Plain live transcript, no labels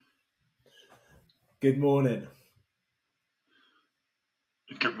Good morning.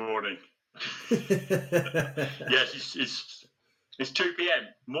 Good morning. Yes, it's 2 p.m.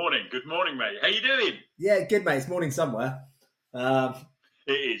 Morning. Good morning, mate. How you doing? Yeah, good, mate. It's morning somewhere.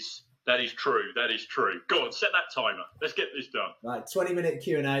 It is. That is true. That is true. Go on, set that timer. Let's get this done. Right, 20-minute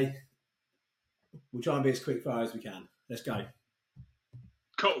Q&A. We'll try and be as quick fire as we can. Let's go.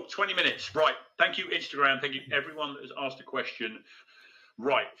 Cool. 20 minutes. Right. Thank you, Instagram. Thank you, everyone that has asked a question.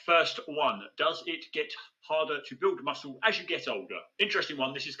 Right. First one. Does it get harder to build muscle as you get older? Interesting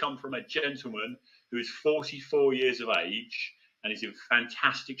one. This has come from a gentleman who is 44 years of age and is in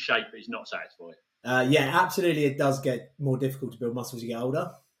fantastic shape, but he's not satisfied. Yeah, absolutely. It does get more difficult to build muscle as you get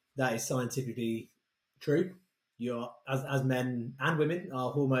older. That is scientifically true. As men and women,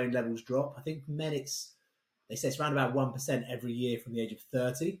 our hormone levels drop. I think men, they say it's around about 1% every year from the age of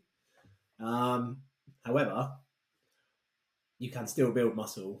 30. However, you can still build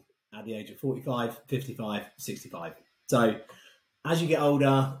muscle at the age of 45, 55, 65. So as you get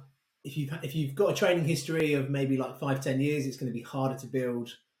older, if you've got a training history of maybe like 5-10 years, it's going to be harder to build.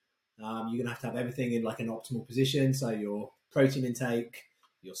 You're going to have everything in like an optimal position. So your protein intake,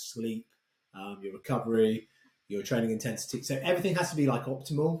 your sleep, your recovery, your training intensity. So everything has to be like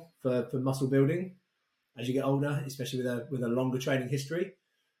optimal for muscle building as you get older, especially with a longer training history.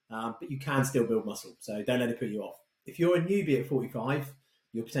 But you can still build muscle. So don't let it put you off. If you're a newbie at 45,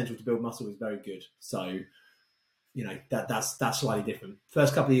 your potential to build muscle is very good. So, that's slightly different.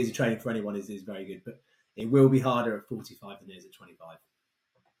 First couple of years of training for anyone is very good, but it will be harder at 45 than it is at 25.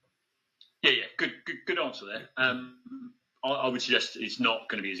 Yeah. Good answer there. I would suggest it's not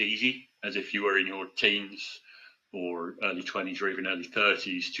going to be as easy as if you were in your teens or early 20s or even early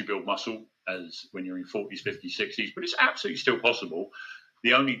 30s to build muscle as when you're in 40s, 50s, 60s, but it's absolutely still possible.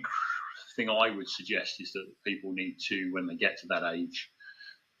 The only thing I would suggest is that people need to, when they get to that age,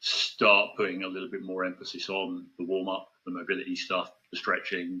 start putting a little bit more emphasis on the warm-up, the mobility stuff, the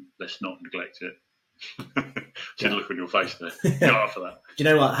stretching. Let's not neglect it. See the look on your face there. Go after that. Do you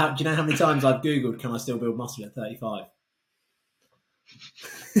know what? Do you know how many times I've Googled, can I still build muscle at 35? Are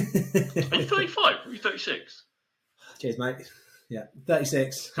you 35? Are you 36? Cheers, mate. Yeah,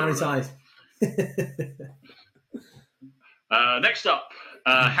 36. How many times? Next up,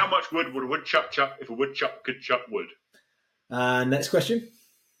 how much wood would a woodchuck chuck if a woodchuck could chuck wood? Next question.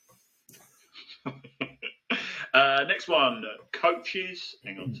 Next one, coaches.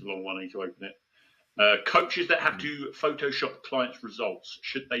 Hang on, it's a long one. I need to open it. Coaches that have to Photoshop clients' results,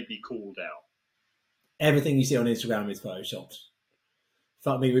 should they be called out? Everything you see on Instagram is photoshopped.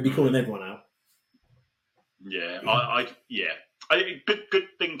 Fuck me, we'd be calling everyone out. Yeah, I think good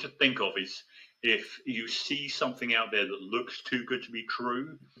thing to think of is if you see something out there that looks too good to be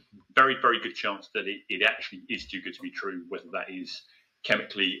true, very, very good chance that it actually is too good to be true, whether that is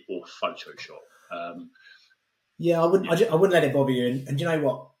chemically or Photoshop. I wouldn't let it bother you. And you know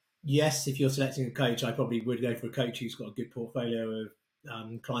what? Yes, if you're selecting a coach, I probably would go for a coach who's got a good portfolio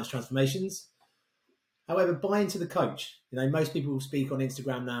of clients' transformations. However, buy into the coach. Most people speak on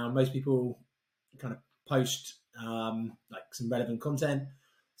Instagram now. Most people kind of post like some relevant content.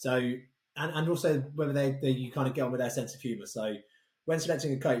 So, and also whether you kind of get on with their sense of humour. So, when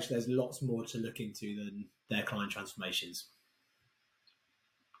selecting a coach, there's lots more to look into than their client transformations.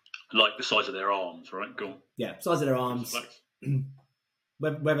 Like the size of their arms, right? Go on. Yeah, size of their arms.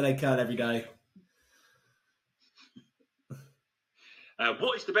 Whether they curl every day.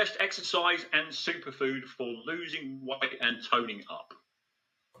 What is the best exercise and superfood for losing weight and toning up?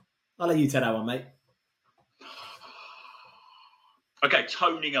 I'll let you tell that one, mate. Okay,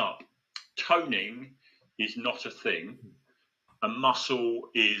 toning up. Toning is not a thing. A muscle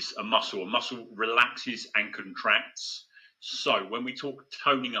is a muscle. A muscle relaxes and contracts. So when we talk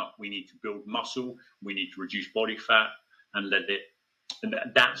toning up, we need to build muscle, we need to reduce body fat, and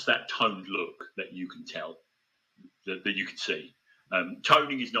that's that toned look that you can tell, that you can see.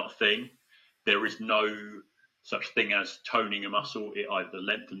 Toning is not a thing. There is no such thing as toning a muscle. It either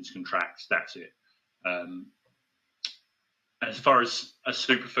lengthens, contracts, that's it. As far as a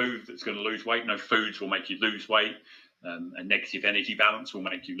superfood that's going to lose weight, no foods will make you lose weight. A negative energy balance will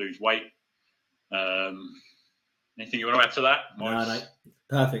make you lose weight. Anything you want to add to that? No.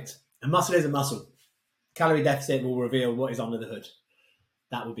 Perfect. A muscle is a muscle. Calorie deficit will reveal what is under the hood.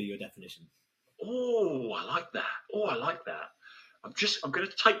 That would be your definition. Oh, I like that. I'm going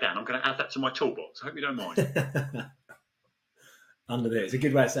to take that and I'm going to add that to my toolbox. I hope you don't mind. Under there. It's a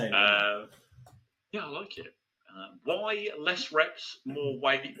good way of saying it. Yeah, I like it. Why less reps, more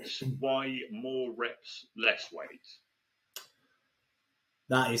weight? Why more reps, less weight?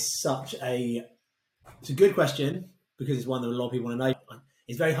 That is it's a good question because it's one that a lot of people want to know.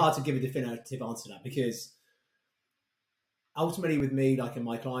 it's very hard to give a definitive answer to that, because ultimately with me, like in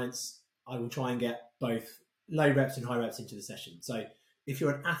my clients, I will try and get both low reps and high reps into the session. So if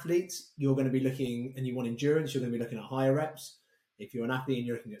you're an athlete, you're going to be looking, and you want endurance, you're going to be looking at higher reps. If you're an athlete and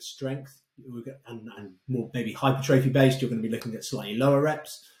you're looking at strength and more maybe hypertrophy based, you're going to be looking at slightly lower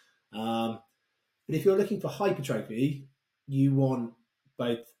reps. But if you're looking for hypertrophy, you want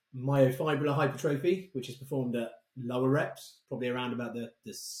both myofibrillar hypertrophy, which is performed at lower reps, probably around about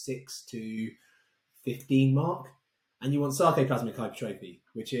the 6 to 15 mark. And you want sarcoplasmic hypertrophy,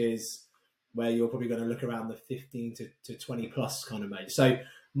 which is where you're probably going to look around the 15 to 20 plus kind of range. So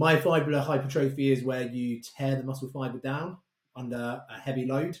myofibrillar hypertrophy is where you tear the muscle fiber down under a heavy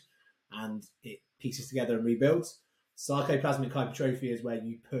load and it pieces together and rebuilds. Sarcoplasmic hypertrophy is where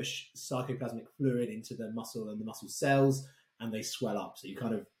you push sarcoplasmic fluid into the muscle and the muscle cells and they swell up. So you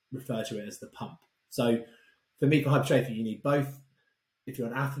kind of refer to it as the pump. So for me, for hypertrophy, you need both. If you're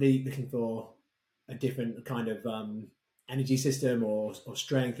an athlete looking for a different kind of energy system or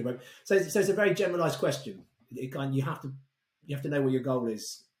strength, so it's a very generalized question. You have to know what your goal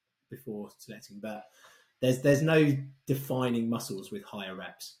is before selecting, but there's no defining muscles with higher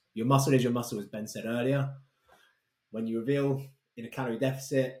reps. Your muscle is your muscle, as Ben said earlier. When you reveal in a calorie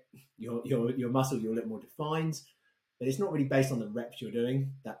deficit, your muscle, you'll look more defined, but it's not really based on the reps you're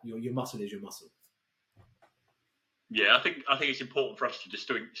doing. That your muscle is your muscle. Yeah, I think it's important for us to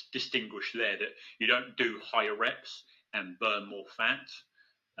distinguish there that you don't do higher reps and burn more fat.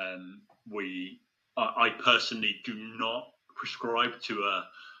 I personally do not prescribe to a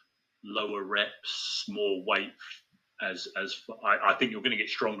lower reps, more weight. I think you're going to get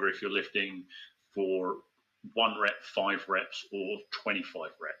stronger if you're lifting for 1 rep, 5 reps, or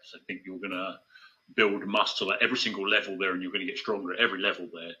 25 reps. I think you're going to build muscle at every single level there, and you're going to get stronger at every level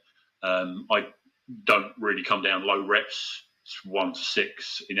there. I don't really come down low reps. It's 1 to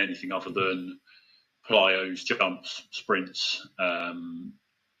 6 in anything other than plyos, jumps, sprints,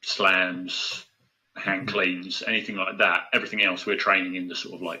 slams, hang cleans, anything like that. Everything else we're training in the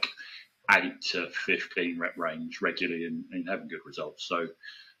sort of like 8 to 15 rep range regularly and having good results. So,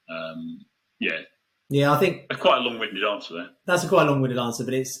 yeah, I think quite a long-winded answer there. That's a quite long-winded answer,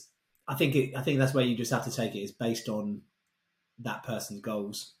 but I think that's where you just have to take it. It's based on that person's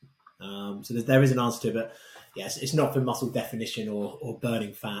goals. So there is an answer to it, but yes, it's not for muscle definition or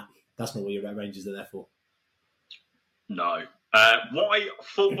burning fat. That's not what your rep ranges are there for. No. Why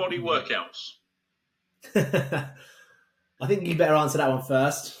full body workouts? I think you better answer that one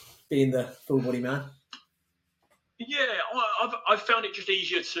first, being the full body man. Yeah, I've found it just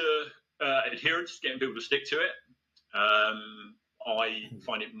easier to adherence, getting people to stick to it. I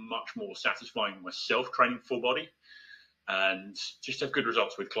find it much more satisfying myself training full body and just have good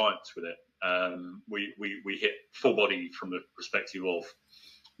results with clients with it. We hit full body from the perspective of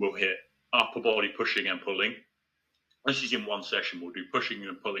we'll hit upper body pushing and pulling. This is in one session. We'll do pushing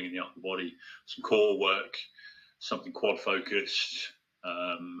and pulling in the upper body, some core work, something quad focused,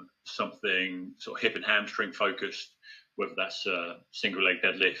 something sort of hip and hamstring focused, whether that's a single leg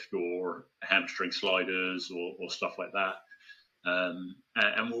deadlift or hamstring sliders or stuff like that.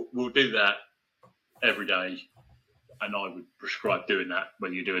 And we'll do that every day. And I would prescribe doing that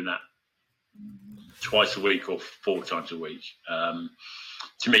whether you're doing that twice a week or 4 times a week.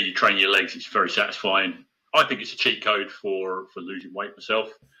 To me, you train your legs. It's very satisfying. I think it's a cheat code for losing weight myself.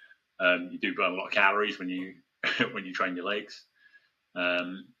 You do burn a lot of calories when you train your legs,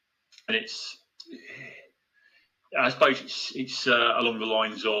 and I suppose it's along the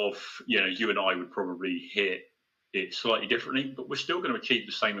lines of you and I would probably hit it slightly differently, but we're still going to achieve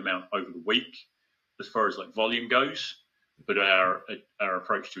the same amount over the week as far as like volume goes. But our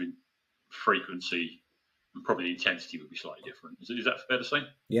approach to frequency and probably intensity would be slightly different. Is that fair to say?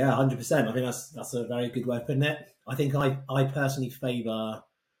 Yeah, 100%. I think that's a very good way of putting it. I think I personally favour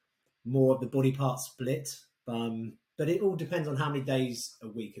more of the body part split, but it all depends on how many days a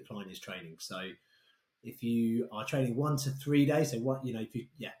week a client is training. So if you are training 1 to 3 days, so what you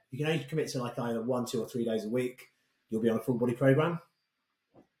can only commit to like either 1, 2, or 3 days a week, you'll be on a full body program.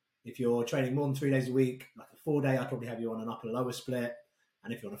 If you're training more than 3 days a week, like a 4-day, I'd probably have you on an upper lower split.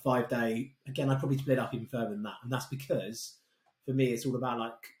 And if you're on a 5-day, again, I'd probably split up even further than that. And that's because, for me, it's all about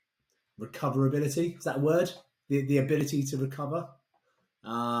like recoverability. Is that a word? The ability to recover.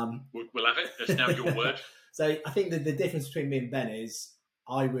 We'll have it. That's now your word. So I think that the difference between me and Ben is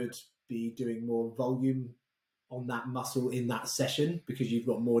I would be doing more volume on that muscle in that session because you've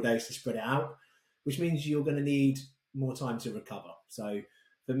got more days to spread it out, which means you're going to need more time to recover. So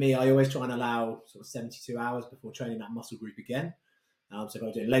for me, I always try and allow sort of 72 hours before training that muscle group again. So if I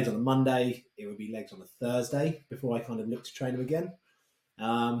was doing legs on a Monday, it would be legs on a Thursday before I kind of look to train them again.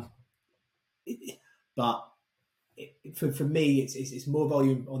 But for me, it's more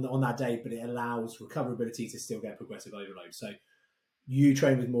volume on that day, but it allows recoverability to still get progressive overload. So you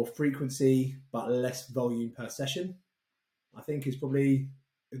train with more frequency, but less volume per session, I think is probably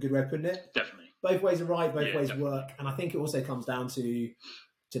a good way of putting it. Definitely. Both ways are right, both ways definitely work. And I think it also comes down to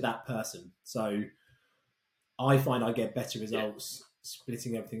that person. So I find I get better results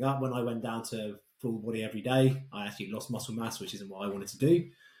splitting everything up. When I went down to full body every day, I actually lost muscle mass, which isn't what I wanted to do.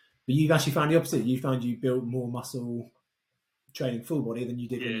 But you've actually found the opposite. You found you built more muscle training full body than you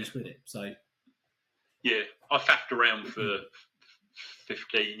did when you split it. So yeah, I faffed around for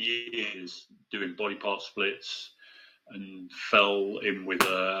 15 years doing body part splits and fell in with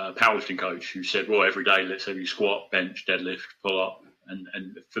a powerlifting coach who said, well, every day, let's have you squat, bench, deadlift, pull up.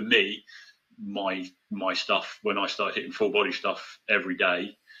 And for me, my stuff, when I started hitting full body stuff every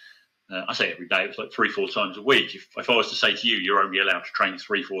day, I say every day, it was like 3-4 times a week. If I was to say to you, you're only allowed to train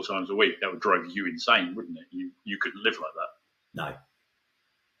 3-4 times a week, that would drive you insane, wouldn't it? You couldn't live like that.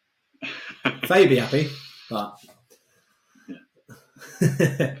 No. Faye would be happy, but...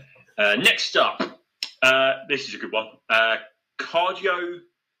 Yeah. Next up, this is a good one. Cardio,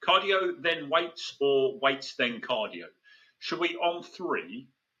 then weights, or weights, then cardio? Should we, on 3,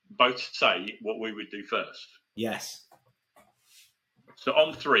 both say what we would do first? Yes. So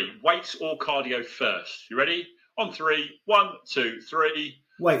on 3, weights or cardio first? You ready? On 3, 1, 2, 3.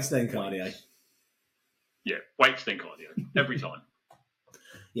 Weights, then cardio. Yeah, weights, then cardio. Every time.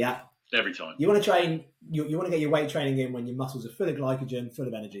 Yeah. Every time. You want to train, you want to get your weight training in when your muscles are full of glycogen, full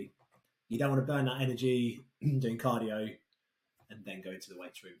of energy. You don't want to burn that energy doing cardio and then go into the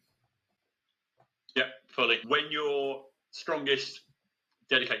weights room. Yeah, fully. When you're strongest,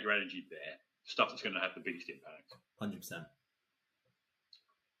 dedicate your energy there. Stuff that's going to have the biggest impact. 100%.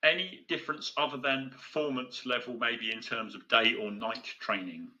 Any difference other than performance level, maybe in terms of day or night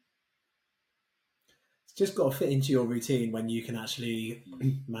training? It's just got to fit into your routine when you can actually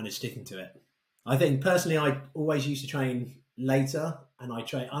manage sticking to it. I think personally, I always used to train later, and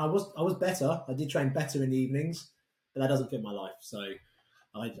I was better. I did train better in the evenings, but that doesn't fit my life. So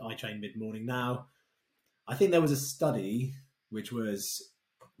I train mid-morning now. I think there was a study which was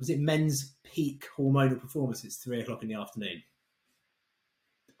it men's peak hormonal performance? It's 3 o'clock in the afternoon.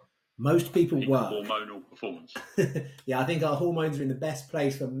 Most people work hormonal performance. Yeah, I think our hormones are in the best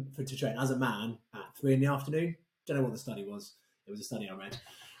place for to train as a man at 3 in the afternoon. Don't know what the study was. It was a study I read.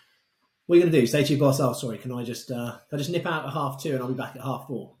 What are you going to do? Say to your boss, "Oh, sorry, can I just nip out at 2:30 and I'll be back at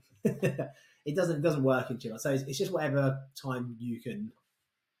 4:30?" It doesn't work in Chile. So it's just whatever time you can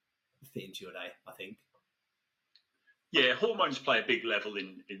fit into your day, I think. Yeah, hormones play a big level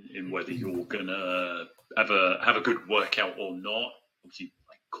in whether you're gonna have a good workout or not. Obviously,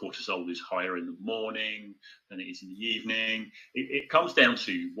 cortisol is higher in the morning than it is in the evening. It comes down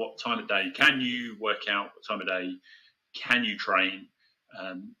to what time of day can you work out, what time of day can you train.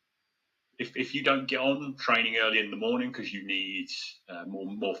 If you don't get on training early in the morning because you need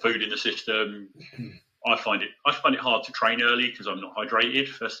more food in the system, I find it hard to train early because I'm not hydrated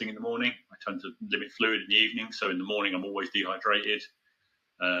first thing in the morning. I tend to limit fluid in the evening, so in the morning I'm always dehydrated.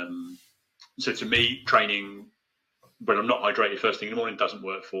 So to me, training when I'm not hydrated first thing in the morning doesn't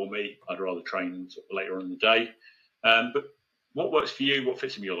work for me. I'd rather train sort of later on in the day. But what works for you? What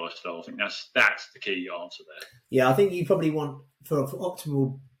fits in your lifestyle? I think that's the key answer there. Yeah, I think you probably want for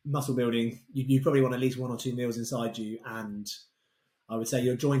optimal muscle building, you probably want at least 1 or 2 meals inside you, and I would say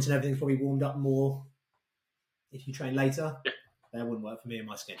your joints and everything's probably warmed up more if you train later. Yeah. That wouldn't work for me in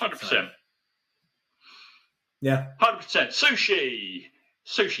my schedule. 100%. So. Yeah. 100%.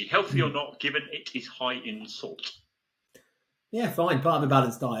 Sushi, healthy or not, given it is high in salt? Yeah, fine. Part of a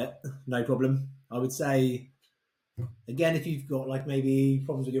balanced diet, no problem. I would say, again, if you've got maybe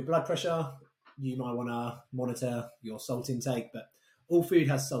problems with your blood pressure, you might want to monitor your salt intake, but all food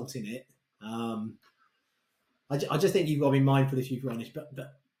has salt in it. I just think you've got to be mindful if you've got an issue,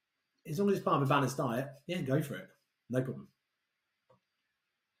 but as long as it's part of a balanced diet, yeah, go for it. No problem.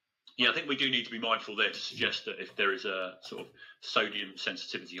 Yeah, I think we do need to be mindful there to suggest that if there is a sort of sodium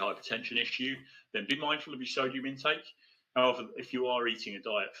sensitivity hypertension issue, then be mindful of your sodium intake. However, if you are eating a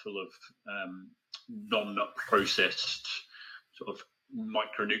diet full of non-processed sort of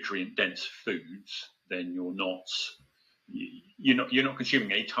micronutrient-dense foods, then you're not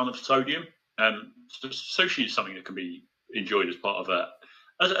consuming a ton of sodium. So sushi is something that can be enjoyed as part of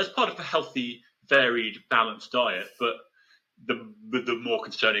a healthy, varied, balanced diet. But the more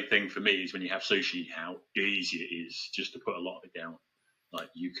concerning thing for me is when you have sushi, how easy it is just to put a lot of it down. Like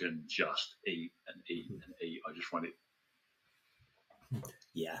you can just eat and eat and eat. I just find it.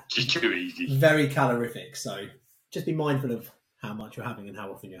 Yeah, just too easy. Very calorific. So just be mindful of how much you're having and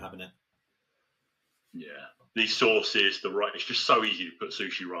how often you're having it. Yeah, these sauces, it's just so easy to put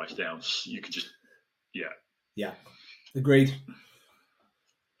sushi rice down. You can just, Yeah, agreed.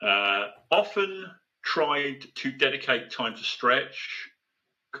 Often tried to dedicate time to stretch,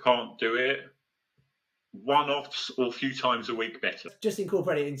 can't do it. One-offs or a few times a week better. Just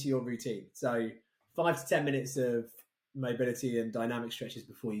incorporate it into your routine. So 5 to 10 minutes of mobility and dynamic stretches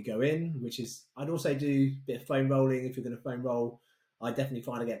before you go in, which is, I'd also do a bit of foam rolling. If you're going to foam roll, I definitely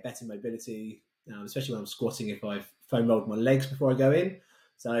find I get better mobility, especially when I'm squatting, if I've foam rolled my legs before I go in.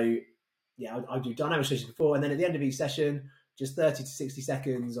 So yeah, I do dynamic stretches before, and then at the end of each session, just 30 to 60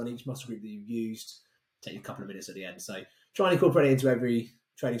 seconds on each muscle group that you've used. Take a couple of minutes at the end. So try and incorporate it into every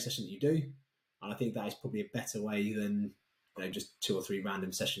training session that you do. And I think that is probably a better way than just 2 or 3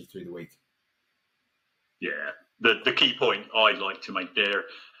 random sessions through the week. Yeah. The key point I'd like to make there,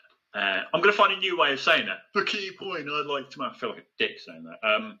 I'm going to find a new way of saying that. The key point I'd like to make, I feel like a dick saying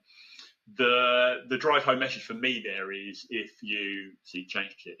that. The drive home message for me there is if you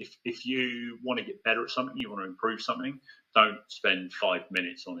want to get better at something, you want to improve something, don't spend 5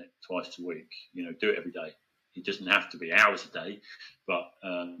 minutes on it twice a week. Do it every day. It doesn't have to be hours a day, but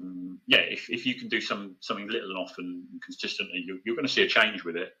if you can do something little and often and consistently, you're going to see a change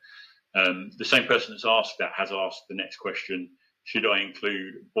with it. The same person that's asked that has asked the next question: should I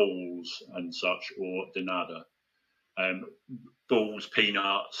include balls and such or de nada? Balls,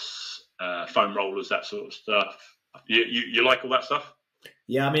 peanuts, foam rollers, that sort of stuff. You like all that stuff?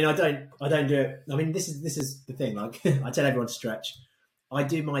 Yeah, I mean, I don't do it. I mean, this is the thing. Like, I tell everyone to stretch. I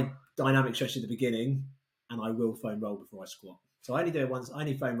do my dynamic stretch at the beginning, and I will foam roll before I squat. So I only do it once. I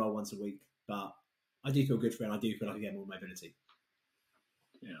only foam roll once a week, but I do feel good for it. And I do feel like I get more mobility.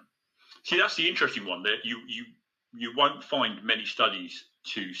 Yeah. See, that's the interesting one. That you won't find many studies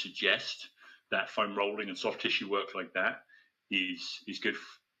to suggest that foam rolling and soft tissue work like that is good,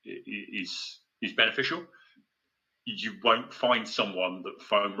 is beneficial. You won't find someone that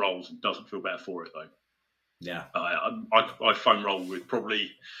foam rolls and doesn't feel better for it, though. Yeah, I foam roll with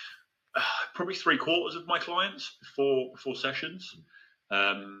probably 3/4 of my clients before sessions,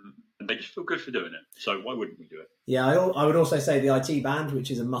 and they just feel good for doing it. So why wouldn't we do it? Yeah, I would also say the IT band, which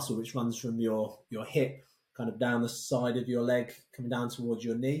is a muscle which runs from your hip kind of down the side of your leg, coming down towards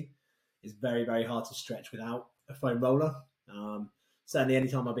your knee, is very, very hard to stretch without a foam roller. Certainly,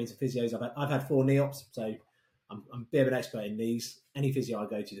 anytime I've been to physios, I've had 4 knee ops, so I'm a bit of an expert in knees. Any physio I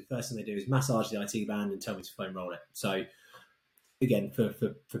go to, the first thing they do is massage the IT band and tell me to foam roll it. So again, for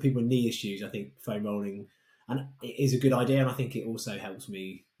people with knee issues, I think foam rolling and it is a good idea, and I think it also helps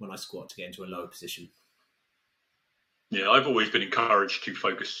me when I squat to get into a lower position. Yeah, I've always been encouraged to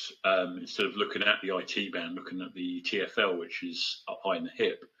focus, instead of looking at the IT band, looking at the TFL, which is up high in the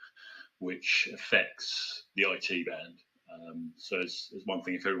hip, which affects the IT band. So it's one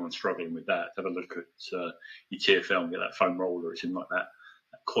thing, if everyone's struggling with that, have a look at your TFL and get that foam roller. It's in like that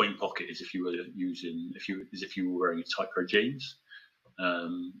coin pocket as if you were wearing a tight pair of jeans.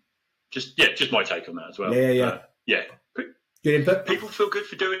 Just my take on that as well. Yeah. Good input. People feel good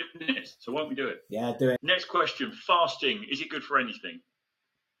for doing this, so why don't we do it? Yeah, do it. Next question: fasting, is it good for anything?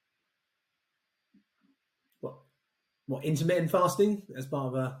 What intermittent fasting as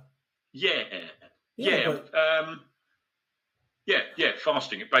part of a? Yeah.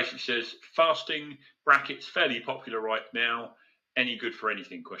 Fasting. It basically says fasting brackets fairly popular right now. Any good for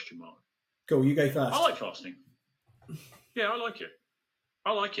anything? Question mark. Cool. You go first. I like fasting. Yeah, I like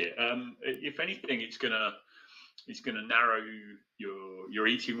it. If anything, it's gonna narrow your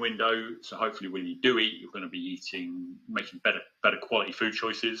eating window. So hopefully, when you do eat, you're going to be making better quality food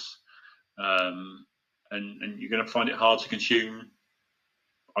choices, and you're going to find it hard to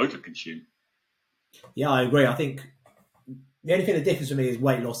overconsume. Yeah, I agree. I think the only thing that differs for me is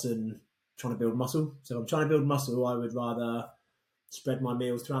weight loss and trying to build muscle. So if I'm trying to build muscle, I would rather spread my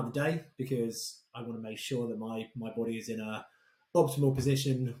meals throughout the day because I want to make sure that my body is in a optimal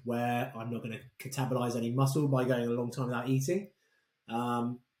position where I'm not going to catabolize any muscle by going a long time without eating.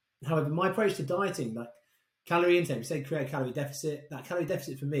 However, my approach to dieting, like calorie intake, we say create a calorie deficit. That calorie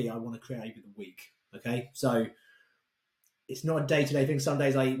deficit for me, I want to create over the week. Okay, so it's not a day-to-day thing. Some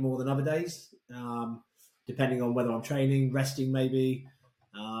days I eat more than other days, depending on whether I'm training, resting, maybe.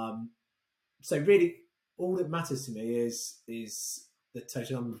 So really, all that matters to me is the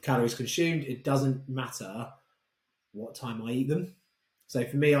total number of calories consumed. It doesn't matter what time I eat them. So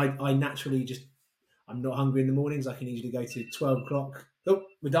for me, I naturally I'm not hungry in the mornings. I can easily go to 12 o'clock. Oh,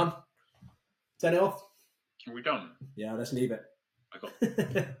 we're done. Turn it off. Are we done? Yeah, let's leave it.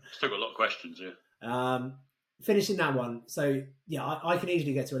 Still got a lot of questions here. Finishing that one. So yeah, I can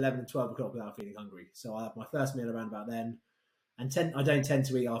easily get to 11 and 12 o'clock without feeling hungry. So I have my first meal around about then. and I don't tend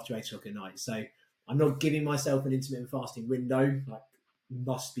to eat after 8 o'clock at night. So I'm not giving myself an intermittent fasting window, like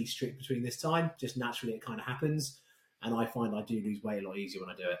must be strict between this time. Just naturally it kind of happens. And I find I do lose weight a lot easier when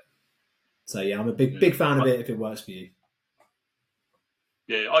I do it. So yeah, I'm a big fan of it if it works for you.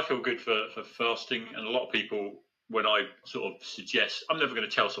 Yeah, I feel good for fasting, and a lot of people, when I sort of suggest, I'm never going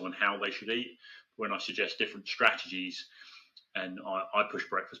to tell someone how they should eat. When I suggest different strategies, and I push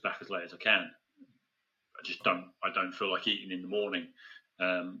breakfast back as late as I can, I don't feel like eating in the morning.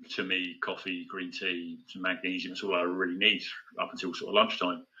 To me, coffee, green tea, some magnesium, it's all I really need up until sort of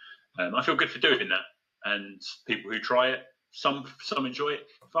lunchtime. I feel good for doing that, and people who try it, some enjoy it.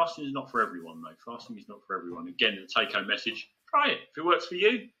 Fasting is not for everyone, though. Fasting is not for everyone. Again, the take-home message: try it. If it works for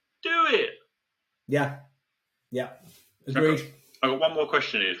you, do it. Yeah, agreed. I've got one more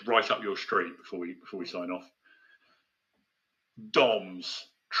question here, right up your street before we sign off. DOMS,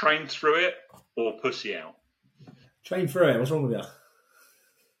 train through it or pussy out? Train through it. What's wrong with you?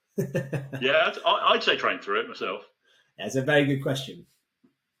 Yeah, I'd say train through it myself. Yeah, it's a very good question.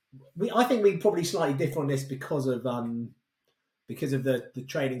 I think we probably slightly differ on this because of the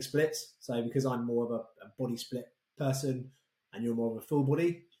training splits. So because I'm more of a body split person and you're more of a full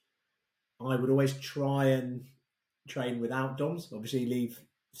body, I would always try and train without DOMS. Obviously, leave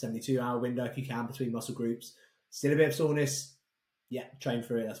 72-hour window if you can between muscle groups. Still a bit of soreness. Yeah, train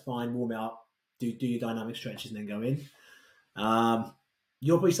through it. That's fine. Warm it up. Do your dynamic stretches and then go in.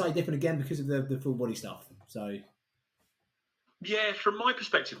 You're probably slightly different again because of the full body stuff. So yeah, from my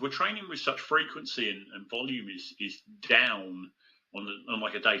perspective, we're training with such frequency and volume is down on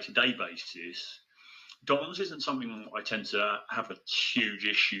like a day-to-day basis. DOMS isn't something I tend to have a huge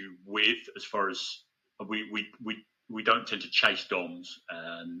issue with, as far as we don't tend to chase DOMS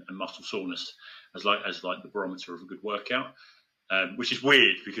and muscle soreness as like the barometer of a good workout, which is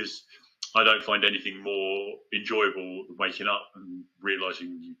weird because I don't find anything more enjoyable than waking up and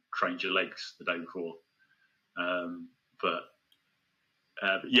realising you trained your legs the day before. But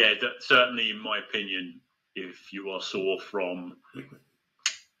yeah, certainly in my opinion, if you are sore from,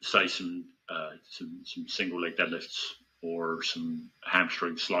 say, some single leg deadlifts or some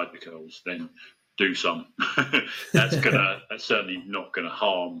hamstring slide curls, then do some. That's certainly not gonna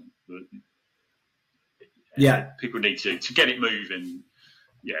harm. Yeah, people need to get it moving.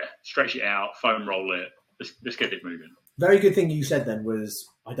 Yeah, stretch it out, foam roll it. Let's get it moving. Very good thing you said then was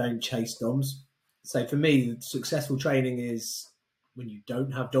I don't chase DOMS. So for me, successful training is when you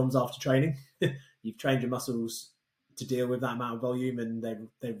don't have DOMS after training. You've trained your muscles to deal with that amount of volume and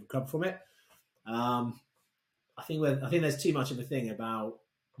they recover from it. I think there's too much of a thing about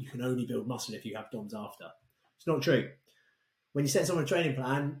you can only build muscle if you have DOMS after. It's not true. When you set someone a training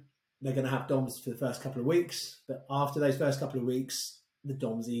plan, they're going to have DOMS for the first couple of weeks, but after those first couple of weeks, the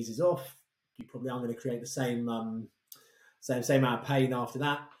DOMS eases off. You probably aren't going to create the same amount of pain after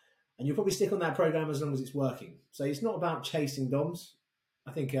that, and you'll probably stick on that program as long as it's working. So it's not about chasing DOMS.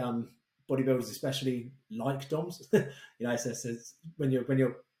 I think bodybuilders especially like DOMS. It's when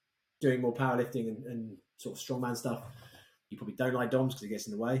you're doing more powerlifting and sort of strongman stuff, you probably don't like DOMS because it gets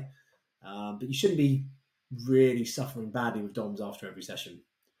in the way. But you shouldn't be really suffering badly with DOMS after every session.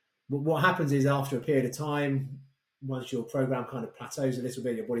 What happens is after a period of time, once your program kind of plateaus a little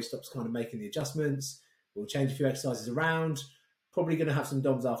bit, your body stops kind of making the adjustments. We'll change a few exercises around. Probably going to have some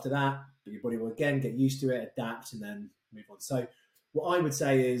DOMS after that, but your body will again get used to it, adapt, and then move on. So what I would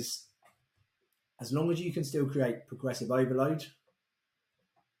say is, as long as you can still create progressive overload,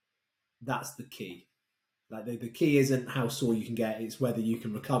 that's the key. Like the key isn't how sore you can get, it's whether you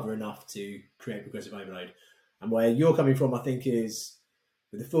can recover enough to create progressive overload. And where you're coming from, I think, is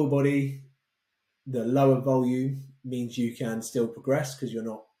with the full body, the lower volume means you can still progress because you're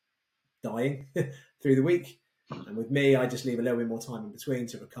not dying through the week. And with me, I just leave a little bit more time in between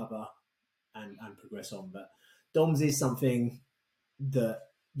to recover and progress on. But DOMS is something that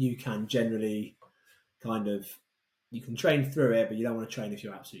you can generally you can train through it, but you don't want to train if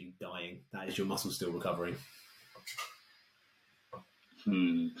you're absolutely dying. That is your muscle still recovering.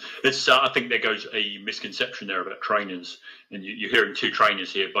 I think there goes a misconception there about trainers, and you're hearing two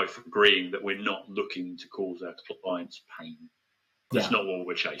trainers here both agreeing that we're not looking to cause our clients pain. That's not what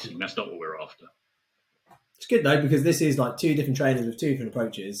we're chasing. That's not what we're after. It's good though, because this is like two different trainers with two different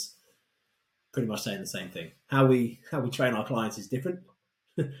approaches, pretty much saying the same thing. How we train our clients is different,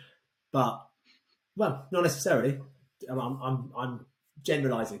 but well, not necessarily. I'm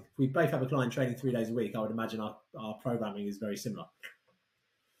generalizing. If we both have a client training 3 days a week, I would imagine our programming is very similar.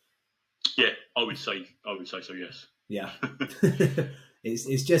 Yeah, I would say so. Yes. Yeah,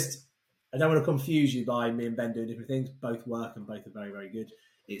 it's just I don't want to confuse you by me and Ben doing different things. Both work and both are very, very good.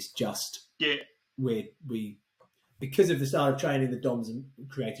 It's just we because of the style of training, the DOMs and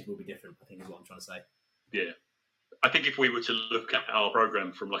creative will be different, I think is what I'm trying to say. Yeah. I think if we were to look at our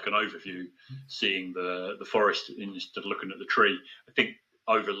program from like an overview, seeing the forest instead of looking at the tree, I think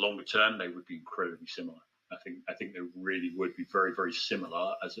over longer term they would be incredibly similar. I think they really would be very, very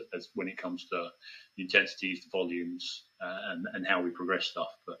similar as when it comes to the intensities, the volumes, and how we progress stuff.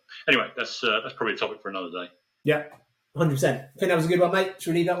 But anyway, that's probably a topic for another day. Yeah, 100%. I think that was a good one, mate.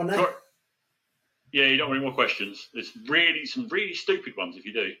 Should we leave that one there? Sure. Yeah, you don't want any more questions. There's really some really stupid ones if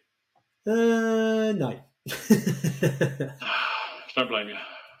you do. No. Don't blame you.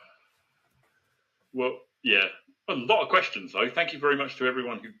 Well, yeah, a lot of questions though. Thank you very much to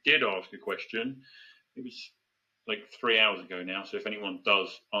everyone who did ask a question. It was like 3 hours ago now, so if anyone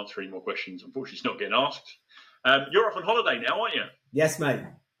does answer any more questions, unfortunately it's not getting asked. You're off on holiday now, aren't you? Yes, mate.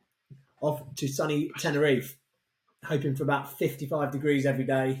 Off to sunny Tenerife, hoping for about 55 degrees every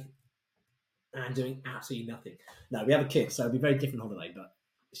day and doing absolutely nothing. No, we have a kid, so it'll be a very different holiday, but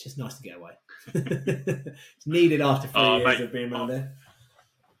it's just nice to get away. It's needed after 3 years mate, of being around there.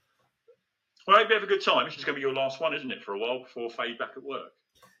 Well, I hope you have a good time. It's just going to be your last one, isn't it, for a while before fade back at work?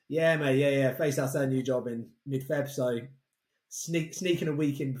 Yeah, mate. Yeah. Face out a new job in mid-Feb, so sneaking a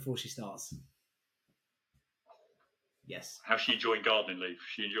week in before she starts. Yes. How's she enjoying gardening leave? Is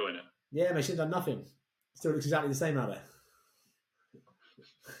she enjoying it? Yeah, mate. She's done nothing. Still looks exactly the same out there.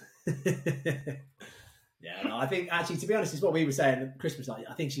 Yeah, no, I think actually, to be honest, it's what we were saying at Christmas. Like,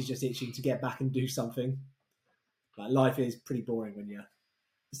 I think she's just itching to get back and do something. Like, life is pretty boring when you're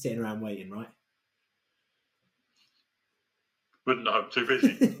sitting around waiting, right? Wouldn't know. I'm too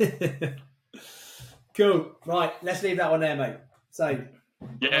busy. Cool. Right, let's leave that one there, mate. So,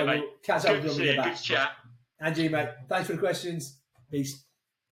 yeah, mate. Catch up with you when we get back. Good chat. And you, mate. Thanks for the questions. Peace.